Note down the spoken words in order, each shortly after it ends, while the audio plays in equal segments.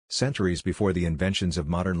Centuries before the inventions of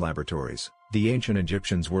modern laboratories, the ancient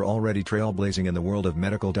Egyptians were already trailblazing in the world of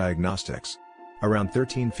medical diagnostics. Around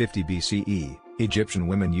 1350 BCE, Egyptian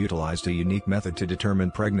women utilized a unique method to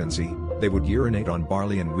determine pregnancy. They would urinate on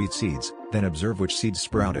barley and wheat seeds, then observe which seeds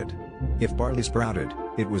sprouted. If barley sprouted,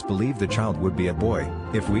 it was believed the child would be a boy;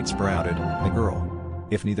 if wheat sprouted, a girl.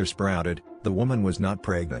 If neither sprouted, the woman was not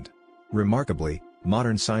pregnant. Remarkably,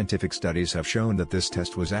 modern scientific studies have shown that this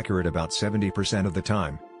test was accurate about 70% of the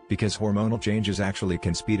time, because hormonal changes actually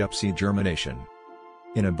can speed up seed germination.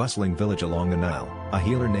 In a bustling village along the Nile, a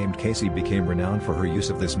healer named Casey became renowned for her use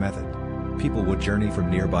of this method. People would journey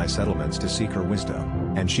from nearby settlements to seek her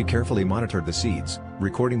wisdom, and she carefully monitored the seeds,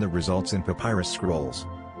 recording the results in papyrus scrolls.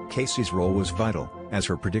 Casey's role was vital, as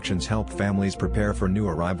her predictions helped families prepare for new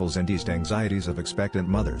arrivals and eased anxieties of expectant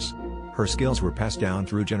mothers. Her skills were passed down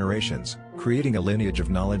through generations, creating a lineage of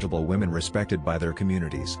knowledgeable women respected by their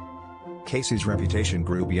communities. Casey's reputation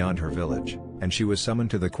grew beyond her village, and she was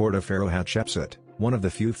summoned to the court of Pharaoh Hatshepsut, one of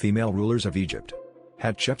the few female rulers of Egypt.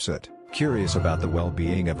 Hatshepsut, curious about the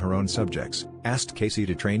well-being of her own subjects, asked Casey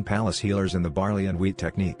to train palace healers in the barley and wheat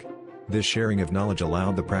technique. This sharing of knowledge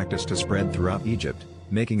allowed the practice to spread throughout Egypt,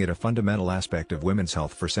 making it a fundamental aspect of women's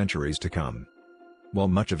health for centuries to come. While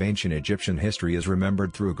much of ancient Egyptian history is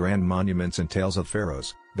remembered through grand monuments and tales of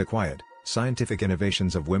pharaohs, the quiet, scientific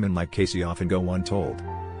innovations of women like Casey often go untold.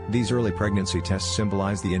 These early pregnancy tests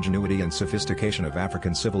symbolize the ingenuity and sophistication of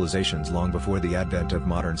African civilizations long before the advent of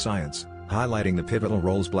modern science, highlighting the pivotal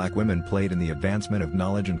roles black women played in the advancement of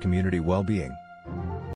knowledge and community well-being.